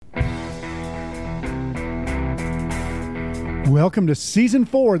Welcome to Season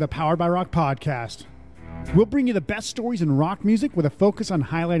 4 of the Powered by Rock podcast. We'll bring you the best stories in rock music with a focus on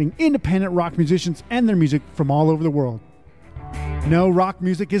highlighting independent rock musicians and their music from all over the world. No, rock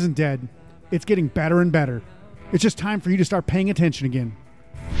music isn't dead. It's getting better and better. It's just time for you to start paying attention again.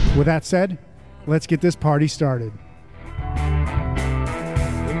 With that said, let's get this party started.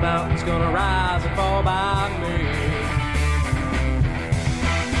 The mountain's gonna rise and fall by me.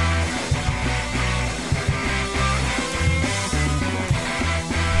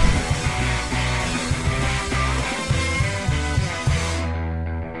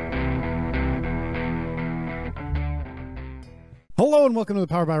 Hello and welcome to the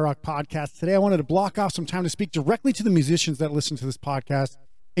Powered by Rock podcast. Today I wanted to block off some time to speak directly to the musicians that listen to this podcast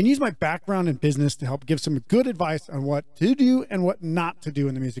and use my background in business to help give some good advice on what to do and what not to do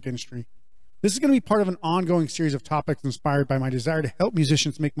in the music industry. This is going to be part of an ongoing series of topics inspired by my desire to help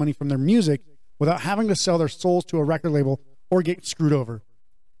musicians make money from their music without having to sell their souls to a record label or get screwed over.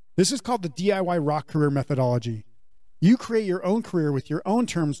 This is called the DIY rock career methodology. You create your own career with your own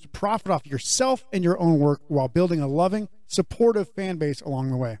terms to profit off yourself and your own work while building a loving, supportive fan base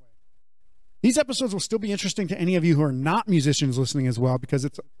along the way. These episodes will still be interesting to any of you who are not musicians listening as well, because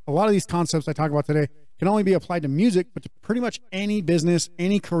it's a lot of these concepts I talk about today can only be applied to music, but to pretty much any business,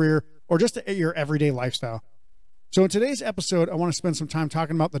 any career, or just to your everyday lifestyle. So in today's episode, I want to spend some time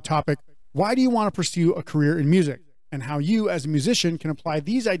talking about the topic, why do you want to pursue a career in music? And how you as a musician can apply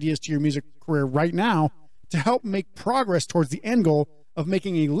these ideas to your music career right now to help make progress towards the end goal of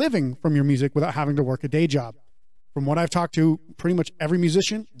making a living from your music without having to work a day job. From what I've talked to pretty much every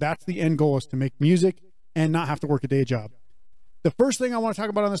musician, that's the end goal, is to make music and not have to work a day job. The first thing I want to talk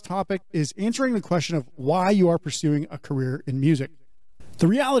about on this topic is answering the question of why you are pursuing a career in music. The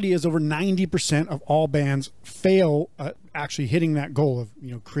reality is over 90% of all bands fail at actually hitting that goal of,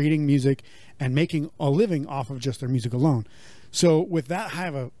 creating music and making a living off of just their music alone. So with that high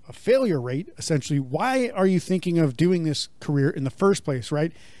of a failure rate, essentially, why are you thinking of doing this career in the first place,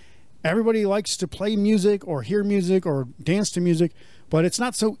 right? Everybody likes to play music or hear music or dance to music, but it's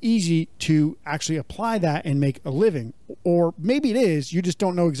not so easy to actually apply that and make a living. Or maybe it is, you just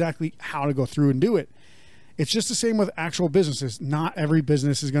don't know exactly how to go through and do it. It's just the same with actual businesses. Not every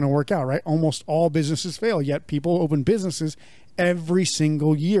business is going to work out, right? Almost all businesses fail, yet people open businesses every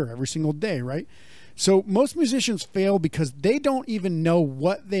single year, every single day, right? So most musicians fail because they don't even know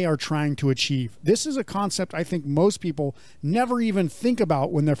what they are trying to achieve. This is a concept I think most people never even think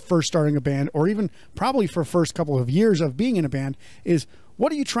about when they're first starting a band, or even probably for first couple of years of being in a band, is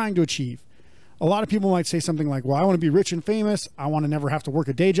what are you trying to achieve? A lot of people might say something like, well, I want to be rich and famous. I want to never have to work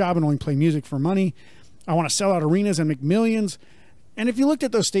a day job and only play music for money. I want to sell out arenas and make millions. And if you looked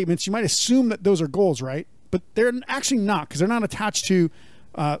at those statements, you might assume that those are goals, right? But they're actually not, because they're not attached to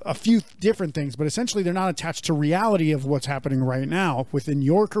a few different things, but essentially they're not attached to reality of what's happening right now within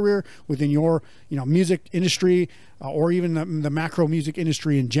your career, within your music industry, or even the macro music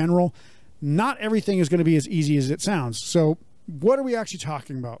industry in general. Not everything is going to be as easy as it sounds. So what are we actually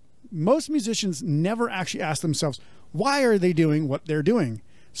talking about? Most musicians never actually ask themselves, why are they doing what they're doing?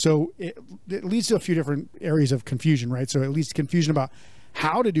 So it leads to a few different areas of confusion, right? So it leads to confusion about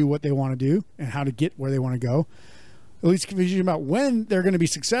how to do what they want to do and how to get where they want to go. It leads to confusion about when they're going to be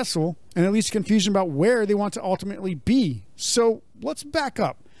successful, and it leads to confusion about where they want to ultimately be. So let's back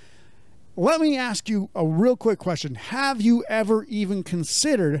up. Let me ask you a real quick question. Have you ever even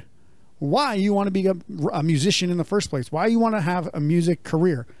considered why you want to be a musician in the first place? Why you want to have a music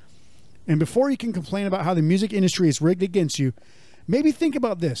career? And before you can complain about how the music industry is rigged against you, maybe think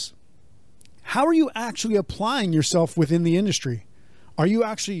about this. How are you actually applying yourself within the industry? Are you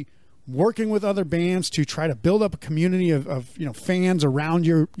actually working with other bands to try to build up a community of fans around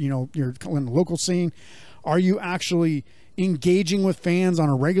your local scene? Are you actually engaging with fans on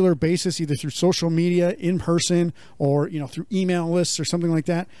a regular basis, either through social media, in person, or through email lists or something like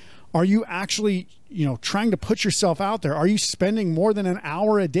that? Are you actually trying to put yourself out there? Are you spending more than an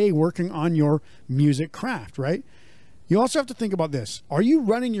hour a day working on your music craft, right? You also have to think about this. Are you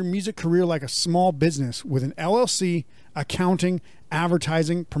running your music career like a small business with an LLC, accounting,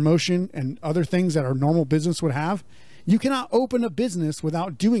 advertising, promotion, and other things that our normal business would have? You cannot open a business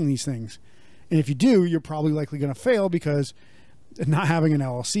without doing these things. And if you do, you're probably likely going to fail, because not having an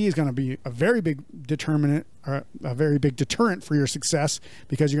LLC is going to be a very big determinant, or a very big deterrent for your success,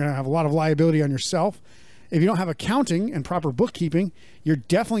 because you're going to have a lot of liability on yourself. If you don't have accounting and proper bookkeeping, you're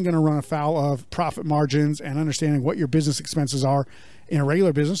definitely going to run afoul of profit margins and understanding what your business expenses are in a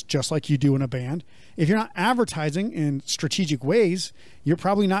regular business, just like you do in a band. If you're not advertising in strategic ways, you're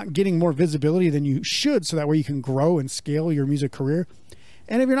probably not getting more visibility than you should, so that way you can grow and scale your music career.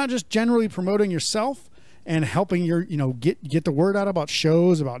 And if you're not just generally promoting yourself and helping your, get the word out about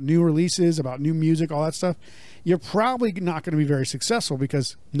shows, about new releases, about new music, all that stuff, you're probably not going to be very successful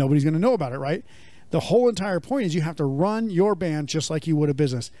because nobody's going to know about it, right? The whole entire point is you have to run your band just like you would a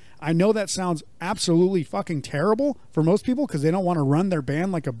business. I know that sounds absolutely fucking terrible for most people because they don't want to run their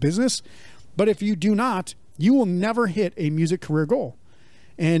band like a business. But if you do not, you will never hit a music career goal.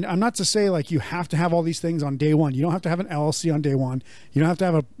 And I'm not to say like you have to have all these things on day one. You don't have to have an LLC on day one. You don't have to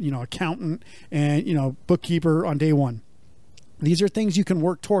have a, accountant and, bookkeeper on day one. These are things you can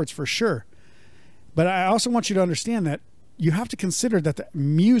work towards for sure. But I also want you to understand that you have to consider that the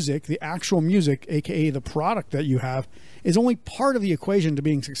music, the actual music, aka the product that you have, is only part of the equation to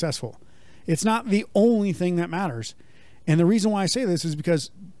being successful. It's not the only thing that matters. And the reason why I say this is because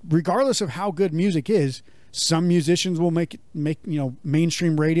regardless of how good music is, some musicians will make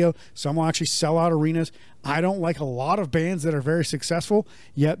mainstream radio. Some will actually sell out arenas. I don't like a lot of bands that are very successful,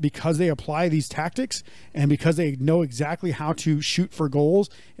 yet because they apply these tactics and because they know exactly how to shoot for goals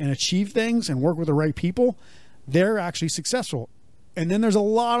and achieve things and work with the right people, they're actually successful. And then there's a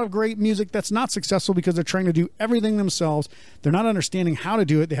lot of great music that's not successful because they're trying to do everything themselves. They're not understanding how to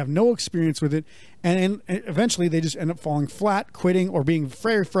do it. They have no experience with it. And eventually they just end up falling flat, quitting, or being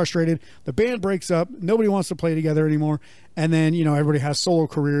very frustrated. The band breaks up. Nobody wants to play together anymore. And then, everybody has solo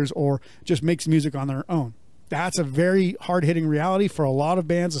careers or just makes music on their own. That's a very hard-hitting reality for a lot of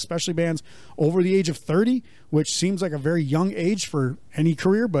bands, especially bands over the age of 30, which seems like a very young age for any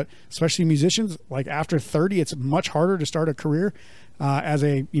career, but especially musicians, like after 30, it's much harder to start a career as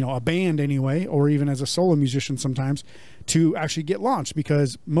a band anyway, or even as a solo musician sometimes, to actually get launched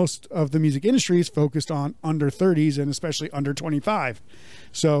because most of the music industry is focused on under 30s and especially under 25.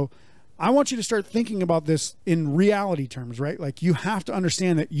 So I want you to start thinking about this in reality terms, right? Like you have to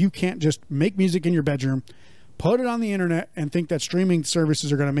understand that you can't just make music in your bedroom, put it on the internet and think that streaming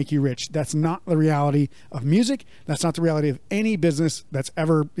services are going to make you rich. That's not the reality of music. That's not the reality of any business that's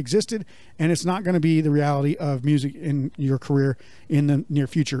ever existed. And it's not going to be the reality of music in your career in the near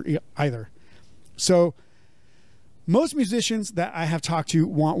future either. So most musicians that I have talked to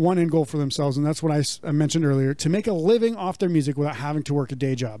want one end goal for themselves. And that's what I mentioned earlier, to make a living off their music without having to work a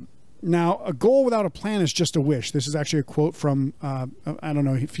day job. Now, a goal without a plan is just a wish. This is actually a quote from, I don't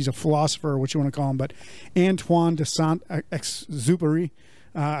know if he's a philosopher or what you want to call him, but Antoine de Saint-Exupéry.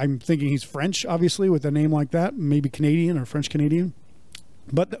 I'm thinking he's French, obviously, with a name like that, maybe Canadian or French-Canadian.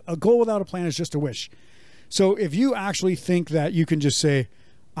 But a goal without a plan is just a wish. So if you actually think that you can just say,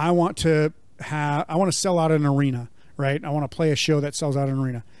 I want to sell out an arena, right? I want to play a show that sells out an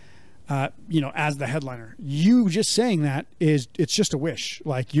arena. As the headliner, you just saying that it's just a wish.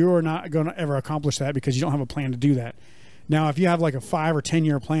 Like you're not going to ever accomplish that because you don't have a plan to do that. Now, if you have like a 5 or 10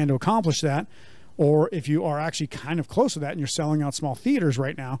 year plan to accomplish that, or if you are actually kind of close to that and you're selling out small theaters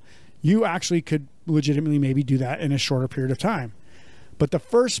right now, you actually could legitimately maybe do that in a shorter period of time. But the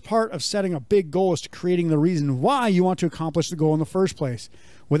first part of setting a big goal is to creating the reason why you want to accomplish the goal in the first place.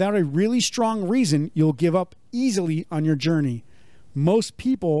 Without a really strong reason, you'll give up easily on your journey. Most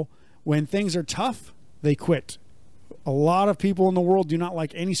people, when things are tough, they quit. A lot of people in the world do not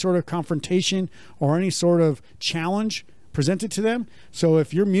like any sort of confrontation or any sort of challenge presented to them. So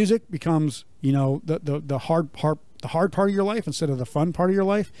if your music becomes, the hard part of your life instead of the fun part of your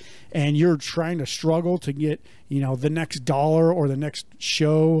life, and you're trying to struggle to get, the next dollar or the next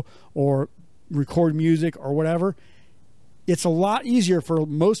show or record music or whatever, it's a lot easier for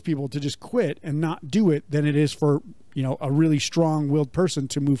most people to just quit and not do it than it is for a really strong-willed person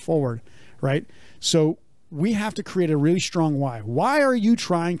to move forward, right? So we have to create a really strong why. Why are you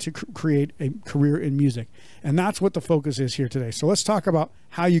trying to create a career in music? And that's what the focus is here today. So let's talk about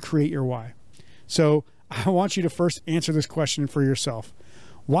how you create your why. So I want you to first answer this question for yourself.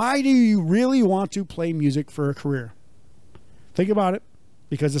 Why do you really want to play music for a career? Think about it,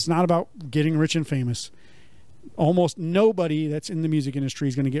 because it's not about getting rich and famous. Almost nobody that's in the music industry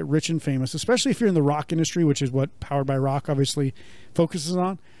is going to get rich and famous, especially if you're in the rock industry, which is what Powered by Rock obviously focuses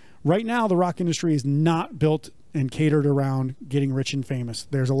on. Right now, the rock industry is not built and catered around getting rich and famous.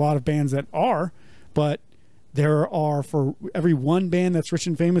 There's a lot of bands that are, but there are, for every one band that's rich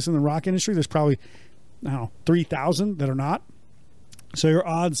and famous in the rock industry, there's probably, 3,000 that are not. So your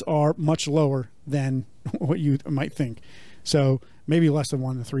odds are much lower than what you might think. So maybe less than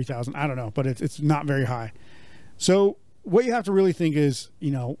 1 in 3,000. I don't know, but it's not very high. So what you have to really think is,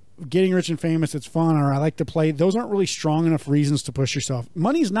 getting rich and famous, it's fun, or I like to play. Those aren't really strong enough reasons to push yourself.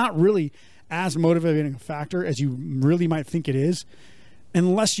 Money's not really as motivating a factor as you really might think it is,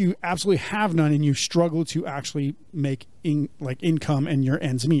 unless you absolutely have none and you struggle to actually make income and your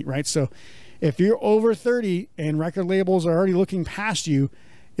ends meet, right? So if you're over 30 and record labels are already looking past you,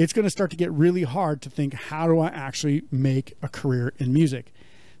 it's going to start to get really hard to think, how do I actually make a career in music?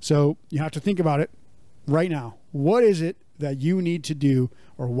 So you have to think about it right now. What is it that you need to do,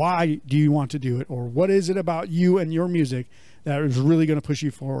 or why do you want to do it? Or what is it about you and your music that is really going to push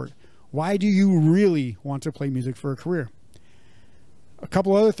you forward? Why do you really want to play music for a career? A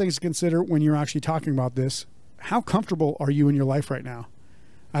couple other things to consider when you're actually talking about this. How comfortable are you in your life right now?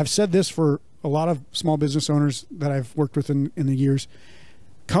 I've said this for a lot of small business owners that I've worked with in the years.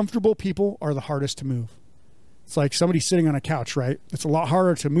 Comfortable people are the hardest to move. It's like somebody sitting on a couch, right? It's a lot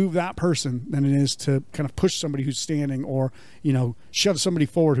harder to move that person than it is to kind of push somebody who's standing, or, shove somebody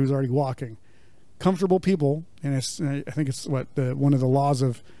forward who's already walking. Comfortable people, and I think it's one of the laws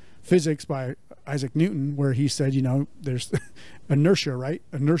of physics by Isaac Newton, where he said, there's inertia, right?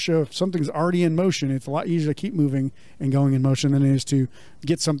 Inertia, if something's already in motion, it's a lot easier to keep moving and going in motion than it is to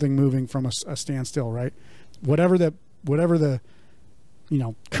get something moving from a standstill, right? Whatever the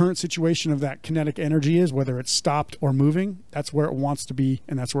current situation of that kinetic energy is, whether it's stopped or moving, that's where it wants to be,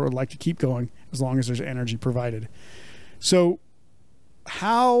 and that's where it would like to keep going as long as there's energy provided. So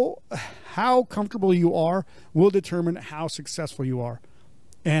how comfortable you are will determine how successful you are.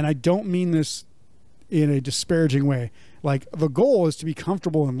 And I don't mean this in a disparaging way. Like, the goal is to be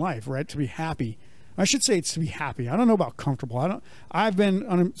comfortable in life, right? To be happy. I should say it's to be happy. I don't know about comfortable. I've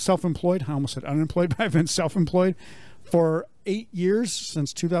been self-employed. I almost said unemployed, but I've been self-employed for 8 years,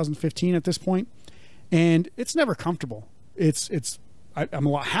 since 2015 at this point. And it's never comfortable. I'm a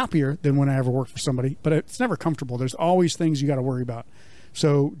lot happier than when I ever worked for somebody, but it's never comfortable. There's always things you got to worry about.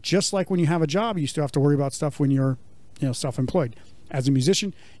 So just like when you have a job, you still have to worry about stuff when you're, self-employed. As a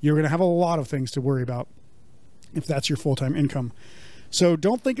musician, you're going to have a lot of things to worry about if that's your full-time income. So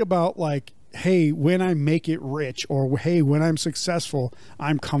don't think about like, hey, when I make it rich, or hey, when I'm successful,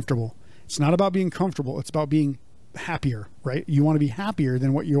 I'm comfortable. It's not about being comfortable. It's about being happier, right? You want to be happier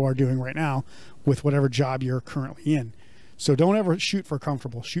than what you are doing right now with whatever job you're currently in. So don't ever shoot for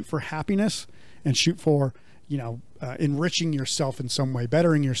comfortable. Shoot for happiness, and shoot for, enriching yourself in some way,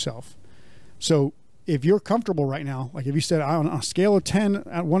 bettering yourself. So if you're comfortable right now, like if you said, on a scale of 10,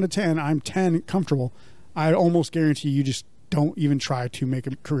 at 1 to 10, I'm 10 comfortable, I almost guarantee you just don't even try to make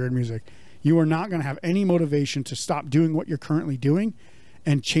a career in music. You are not going to have any motivation to stop doing what you're currently doing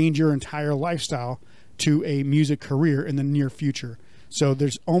and change your entire lifestyle to a music career in the near future. So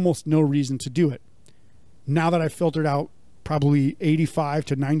there's almost no reason to do it. Now that I've filtered out probably 85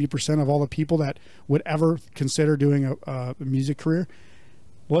 to 90% of all the people that would ever consider doing a music career,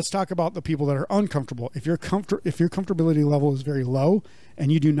 let's talk about the people that are uncomfortable. If your comfortability level is very low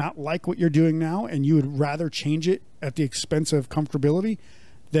and you do not like what you're doing now, and you would rather change it at the expense of comfortability,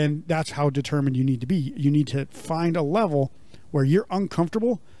 then that's how determined you need to be. You need to find a level where you're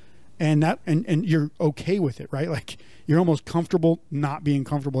uncomfortable and you're okay with it, right? Like, you're almost comfortable not being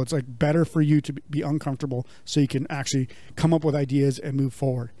comfortable. It's like better for you to be uncomfortable so you can actually come up with ideas and move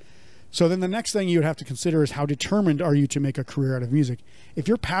forward. So then the next thing you would have to consider is, how determined are you to make a career out of music? If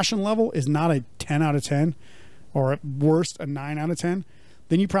your passion level is not a 10 out of 10, or at worst a 9 out of 10,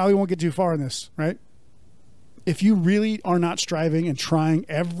 then you probably won't get too far in this, right? If you really are not striving and trying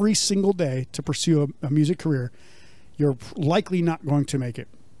every single day to pursue a music career, you're likely not going to make it.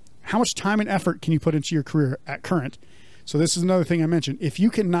 How much time and effort can you put into your career at current? So this is another thing I mentioned. If you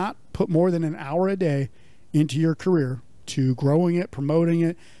cannot put more than an hour a day into your career to growing it, promoting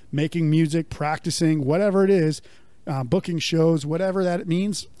it, making music, practicing, whatever it is, booking shows, whatever that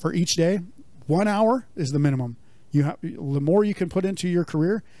means for each day, 1 hour is the minimum. The more you can put into your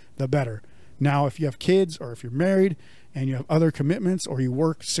career, the better. Now, if you have kids, or if you're married and you have other commitments, or you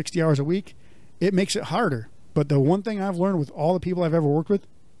work 60 hours a week, it makes it harder. But the one thing I've learned with all the people I've ever worked with,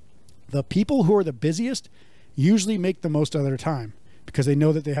 the people who are the busiest usually make the most of their time, because they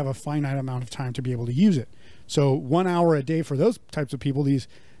know that they have a finite amount of time to be able to use it. So 1 hour a day for those types of people, these,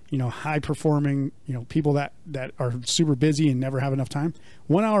 high performing, people that are super busy and never have enough time,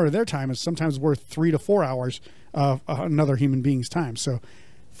 1 hour of their time is sometimes worth 3 to 4 hours of another human being's time. So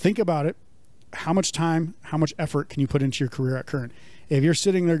think about it. How much time, how much effort can you put into your career at current? If you're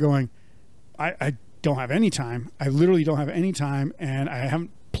sitting there going, I don't have any time, I literally don't have any time, and I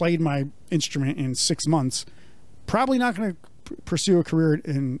haven't played my instrument in 6 months, probably not going to pursue a career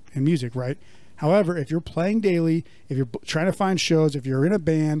in music, right? However, if you're playing daily, if you're trying to find shows, if you're in a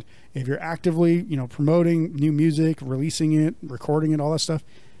band, if you're actively, promoting new music, releasing it, recording it, all that stuff,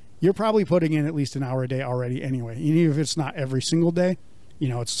 you're probably putting in at least an hour a day already anyway. Even if it's not every single day,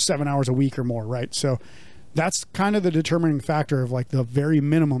 it's 7 hours a week or more, right? So that's kind of the determining factor of like the very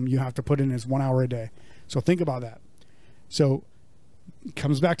minimum you have to put in is 1 hour a day. So think about that. So it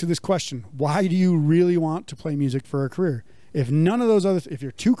comes back to this question: why do you really want to play music for a career? If none of those other, if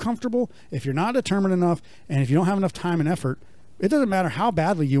you're too comfortable, if you're not determined enough, and if you don't have enough time and effort, it doesn't matter how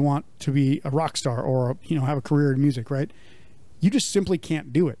badly you want to be a rock star or, have a career in music, right? You just simply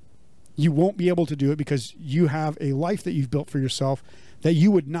can't do it. You won't be able to do it because you have a life that you've built for yourself that you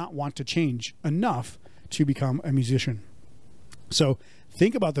would not want to change enough to become a musician. So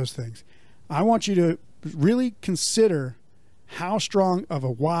think about those things. I want you to really consider how strong of a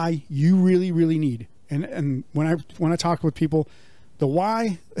why you really, really need. And when I talk with people, the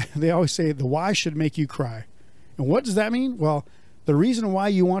why, they always say the why should make you cry. And what does that mean? Well, the reason why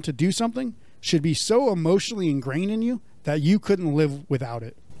you want to do something should be so emotionally ingrained in you that you couldn't live without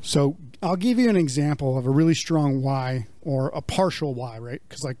it. So I'll give you an example of a really strong why, or a partial why, right?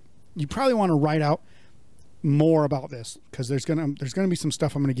 Because you probably want to write out more about this, because there's gonna be some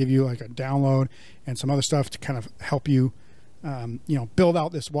stuff I'm gonna give you, like a download and some other stuff to kind of help you, build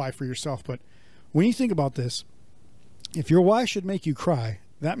out this why for yourself. But when you think about this, if your why should make you cry,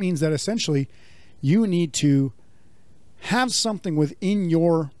 that means that essentially you need to have something within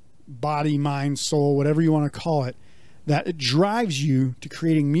your body, mind, soul, whatever you want to call it, that it drives you to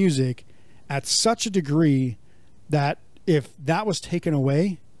creating music at such a degree that if that was taken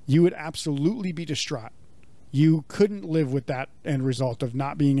away, you would absolutely be distraught. You couldn't live with that end result of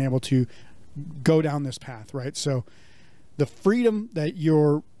not being able to go down this path, right? So the freedom that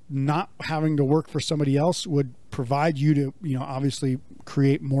you're not having to work for somebody else would provide you to, obviously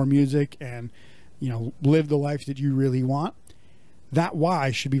create more music and, live the life that you really want. That why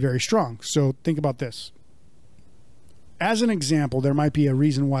should be very strong. So think about this. As an example, there might be a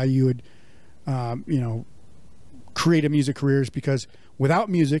reason why you would, create a music career, is because without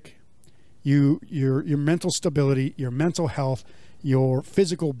music, your mental stability, your mental health, your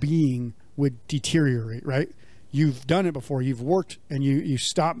physical being would deteriorate, right? You've done it before. You've worked and you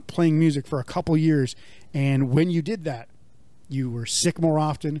stopped playing music for a couple years. And when you did that, you were sick more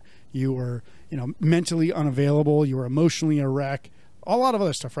often. You were, mentally unavailable. You were emotionally a wreck. A lot of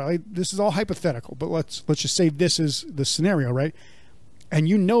other stuff, right? This is all hypothetical, but let's just say this is the scenario, right? And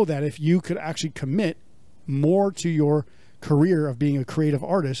you know that if you could actually commit more to your career of being a creative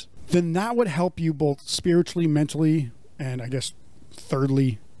artist, then that would help you both spiritually, mentally, and I guess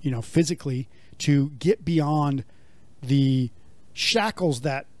thirdly, physically, to get beyond the shackles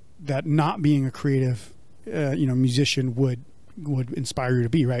that not being a creative, musician would inspire you to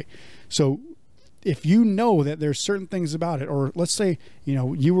be, right? So if you know that there's certain things about it, or let's say,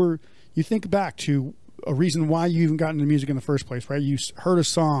 you think back to a reason why you even got into music in the first place, right? You heard a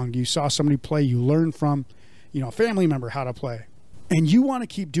song, you saw somebody play, you learned from, a family member how to play. And you want to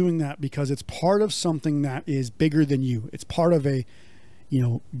keep doing that because it's part of something that is bigger than you. It's part of a,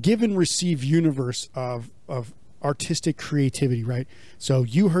 give and receive universe of artistic creativity, right? So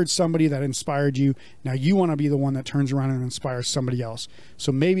you heard somebody that inspired you. Now you want to be the one that turns around and inspires somebody else.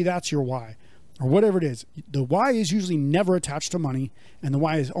 So maybe that's your why, or whatever it is. The why is usually never attached to money, and the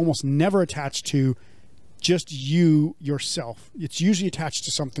why is almost never attached to just yourself. It's usually attached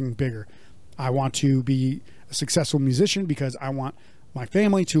to something bigger. I want to be a successful musician because I want my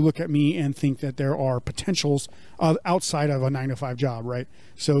family to look at me and think that there are potentials outside of a 9-to-5 job, right?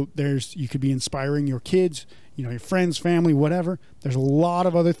 So you could be inspiring your kids, your friends, family, whatever. There's a lot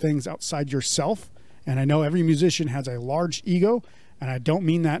of other things outside yourself. And I know every musician has a large ego, and I don't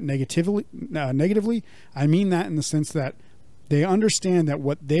mean that negatively. I mean that in the sense that they understand that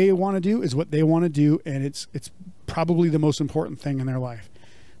what they want to do is what they want to do, and it's probably the most important thing in their life.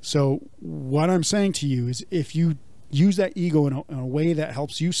 So what I'm saying to you is, if you use that ego in a way that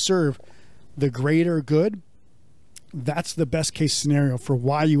helps you serve the greater good, that's the best case scenario for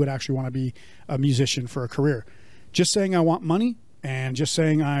why you would actually want to be a musician for a career. Just saying I want money and just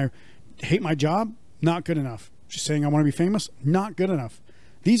saying I hate my job, not good enough. Just saying I want to be famous, not good enough.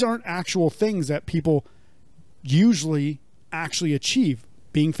 These aren't actual things that people usually actually achieve.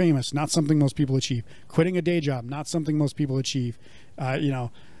 Being famous, not something most people achieve. Quitting a day job, not something most people achieve.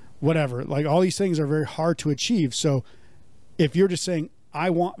 Whatever. Like, all these things are very hard to achieve. So if you're just saying, I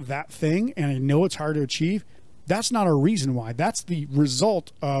want that thing and I know it's hard to achieve, that's not a reason why. That's the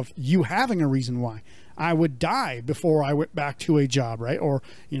result of you having a reason why. I would die before I went back to a job, right? Or,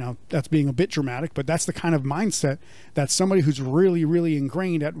 that's being a bit dramatic, but that's the kind of mindset that somebody who's really, really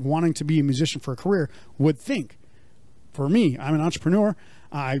ingrained at wanting to be a musician for a career would think. For me, I'm an entrepreneur.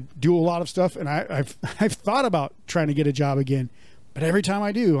 I do a lot of stuff, and I've thought about trying to get a job again. But every time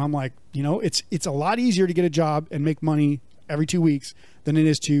I do, I'm like, it's a lot easier to get a job and make money every 2 weeks than it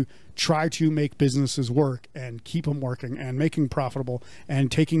is to try to make businesses work and keep them working and making profitable and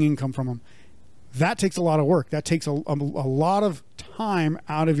taking income from them. That takes a lot of work. That takes a lot of time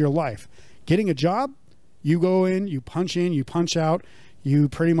out of your life. Getting a job, You go in, you punch out. You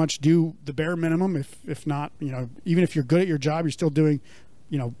pretty much do the bare minimum. If not, even if you're good at your job, you're still doing,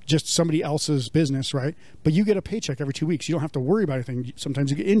 just somebody else's business, right? But you get a paycheck every 2 weeks. You don't have to worry about anything.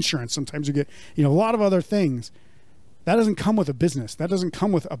 Sometimes you get insurance. Sometimes you get, a lot of other things. That doesn't come with a business. That doesn't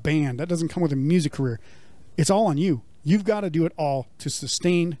come with a band. That doesn't come with a music career. It's all on you. You've got to do it all to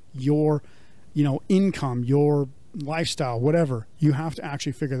sustain your, income, your lifestyle, whatever. You have to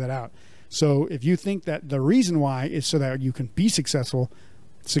actually figure that out. So if you think that the reason why is so that you can be successful,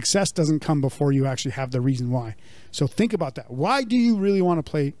 success doesn't come before you actually have the reason why. So think about that. Why do you really want to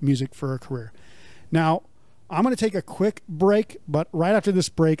play music for a career? Now, I'm going to take a quick break, but right after this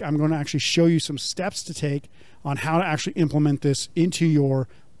break, I'm going to actually show you some steps to take on how to actually implement this into your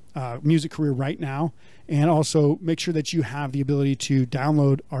music career right now, and also make sure that you have the ability to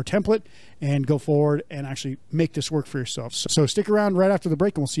download our template and go forward and actually make this work for yourself. So stick around right after the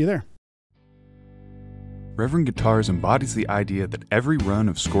break and we'll see you there. Reverend Guitars embodies the idea that every run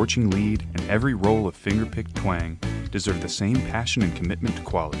of scorching lead and every roll of finger-picked twang deserve the same passion and commitment to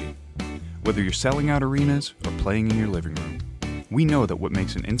quality. Whether you're selling out arenas or playing in your living room, we know that what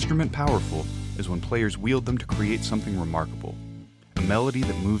makes an instrument powerful is when players wield them to create something remarkable. A melody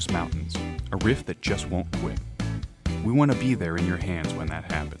that moves mountains, a riff that just won't quit. We want to be there in your hands when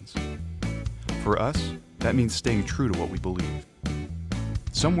that happens. For us, that means staying true to what we believe.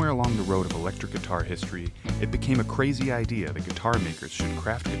 Somewhere along the road of electric guitar history, it became a crazy idea that guitar makers should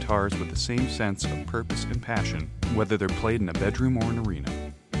craft guitars with the same sense of purpose and passion, whether they're played in a bedroom or an arena.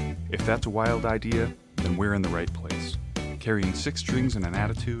 If that's a wild idea, then we're in the right place, carrying 6 strings and an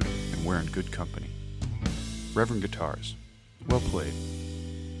attitude, and we're in good company. Reverend Guitars. Well played.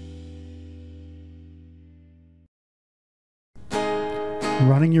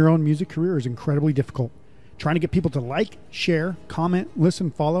 Running your own music career is incredibly difficult. Trying to get people to like, share, comment,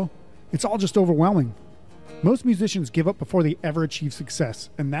 listen, follow, it's all just overwhelming. Most musicians give up before they ever achieve success,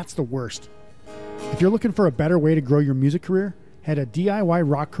 and that's the worst. If you're looking for a better way to grow your music career, head to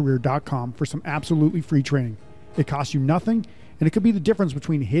DIYrockcareer.com for some absolutely free training. It costs you nothing, and it could be the difference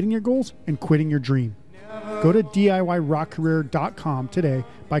between hitting your goals and quitting your dream. Go to DIYrockcareer.com today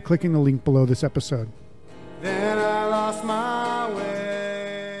by clicking the link below this episode. Then I lost my way.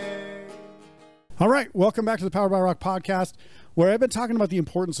 All right, welcome back to the Powered by Rock podcast, where I've been talking about the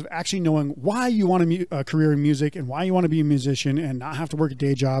importance of actually knowing why you want a career in music and why you want to be a musician and not have to work a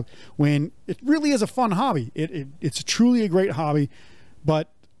day job when it really is a fun hobby. It's truly a great hobby,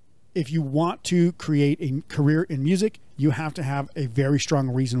 but if you want to create a career in music, you have to have a very strong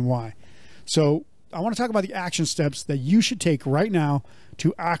reason why. So I want to talk about the action steps that you should take right now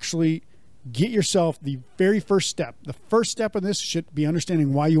to actually get yourself the very first step. The first step of this should be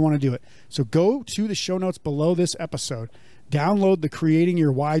understanding why you want to do it. So go to the show notes below this episode, download the Creating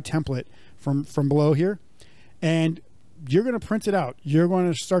Your Why template from below here, and you're going to print it out. You're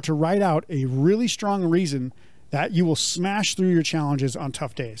going to start to write out a really strong reason that you will smash through your challenges on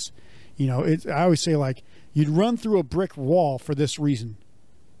tough days. I always say, like, you'd run through a brick wall for this reason.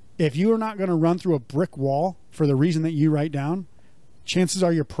 If you are not going to run through a brick wall for the reason that you write down, chances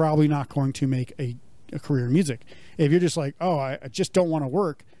are you're probably not going to make a career in music. If you're just like, oh, I just don't want to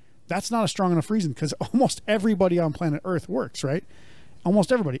work, that's not a strong enough reason, because almost everybody on planet Earth works, right?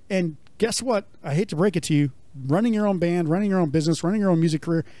 Almost everybody. And guess what? I hate to break it to you. Running your own band, running your own business, running your own music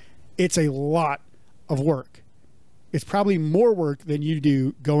career, it's a lot of work. It's probably more work than you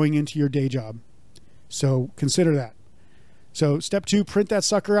do going into your day job. So consider that. So step 2, print that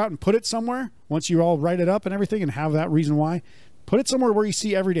sucker out and put it somewhere. Once you all write it up and everything and have that reason why, put it somewhere where you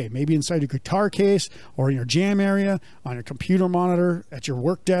see every day, maybe inside your guitar case or in your jam area, on your computer monitor, at your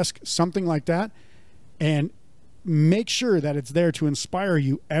work desk, something like that. And make sure that it's there to inspire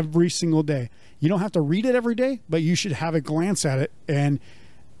you every single day. You don't have to read it every day, but you should have a glance at it. And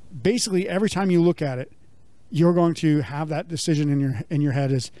basically every time you look at it, you're going to have that decision in your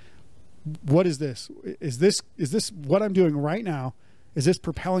head is, what is this? Is this what I'm doing right now? Is this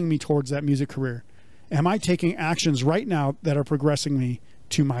propelling me towards that music career? Am I taking actions right now that are progressing me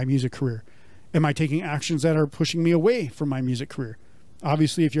to my music career? Am I taking actions that are pushing me away from my music career?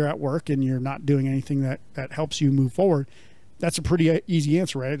 Obviously, if you're at work and you're not doing anything that helps you move forward, that's a pretty easy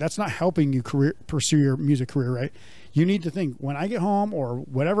answer, right? That's not helping you pursue your music career, right? You need to think, when I get home or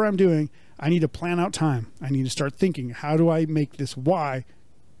whatever I'm doing, I need to plan out time. I need to start thinking, how do I make this why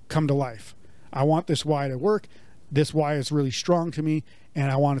come to life? I want this why to work. This why is really strong to me,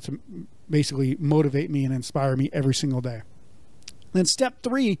 and I want it to basically motivate me and inspire me every single day. Then step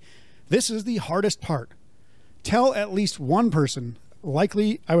 3, this is the hardest part. Tell at least one person.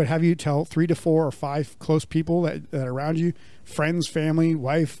 Likely, I would have you tell 3 to 4 or 5 close people that are around you, friends, family,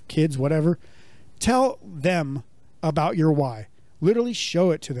 wife, kids, whatever. Tell them about your why. Literally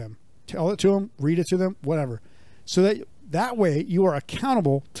show it to them. Tell it to them, read it to them, whatever. So that way you are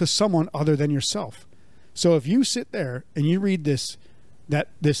accountable to someone other than yourself. So if you sit there and you read this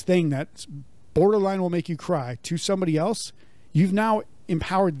thing that's borderline will make you cry to somebody else, you've now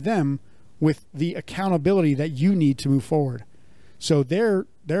empowered them with the accountability that you need to move forward. So they're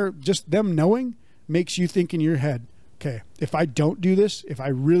just them knowing makes you think in your head, okay, if I don't do this, if I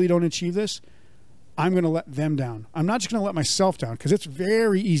really don't achieve this, I'm going to let them down. I'm not just going to let myself down, because it's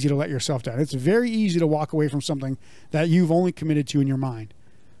very easy to let yourself down. It's very easy to walk away from something that you've only committed to in your mind.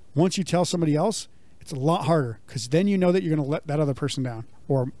 Once you tell somebody else, it's a lot harder, because then you know that you're going to let that other person down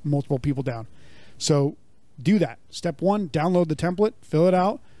or multiple people down. So do that. Step 1, download the template, fill it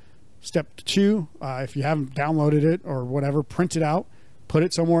out. Step 2, if you haven't downloaded it or whatever, print it out, put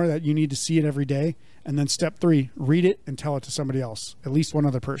it somewhere that you need to see it every day. And then step 3, read it and tell it to somebody else, at least one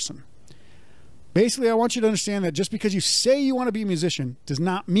other person. Basically, I want you to understand that just because you say you want to be a musician does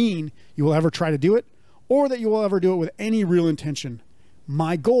not mean you will ever try to do it, or that you will ever do it with any real intention.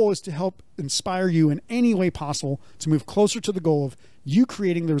 My goal is to help inspire you in any way possible to move closer to the goal of you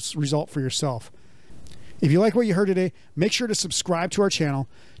creating this result for yourself. If you like what you heard today, make sure to subscribe to our channel.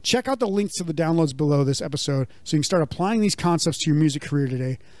 Check out the links to the downloads below this episode so you can start applying these concepts to your music career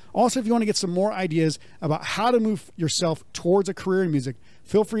today. Also, if you want to get some more ideas about how to move yourself towards a career in music,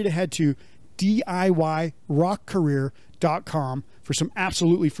 feel free to head to DIYrockcareer.com for some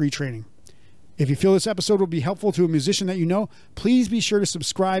absolutely free training. If you feel this episode will be helpful to a musician that you know, please be sure to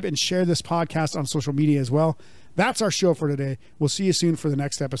subscribe and share this podcast on social media as well. That's our show for today. We'll see you soon for the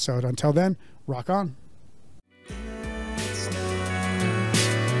next episode. Until then, rock on.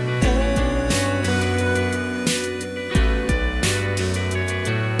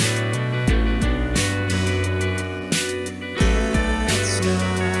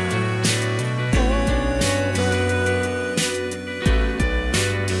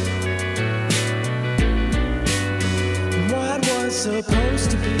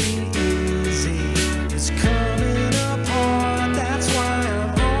 Supposed to be easy.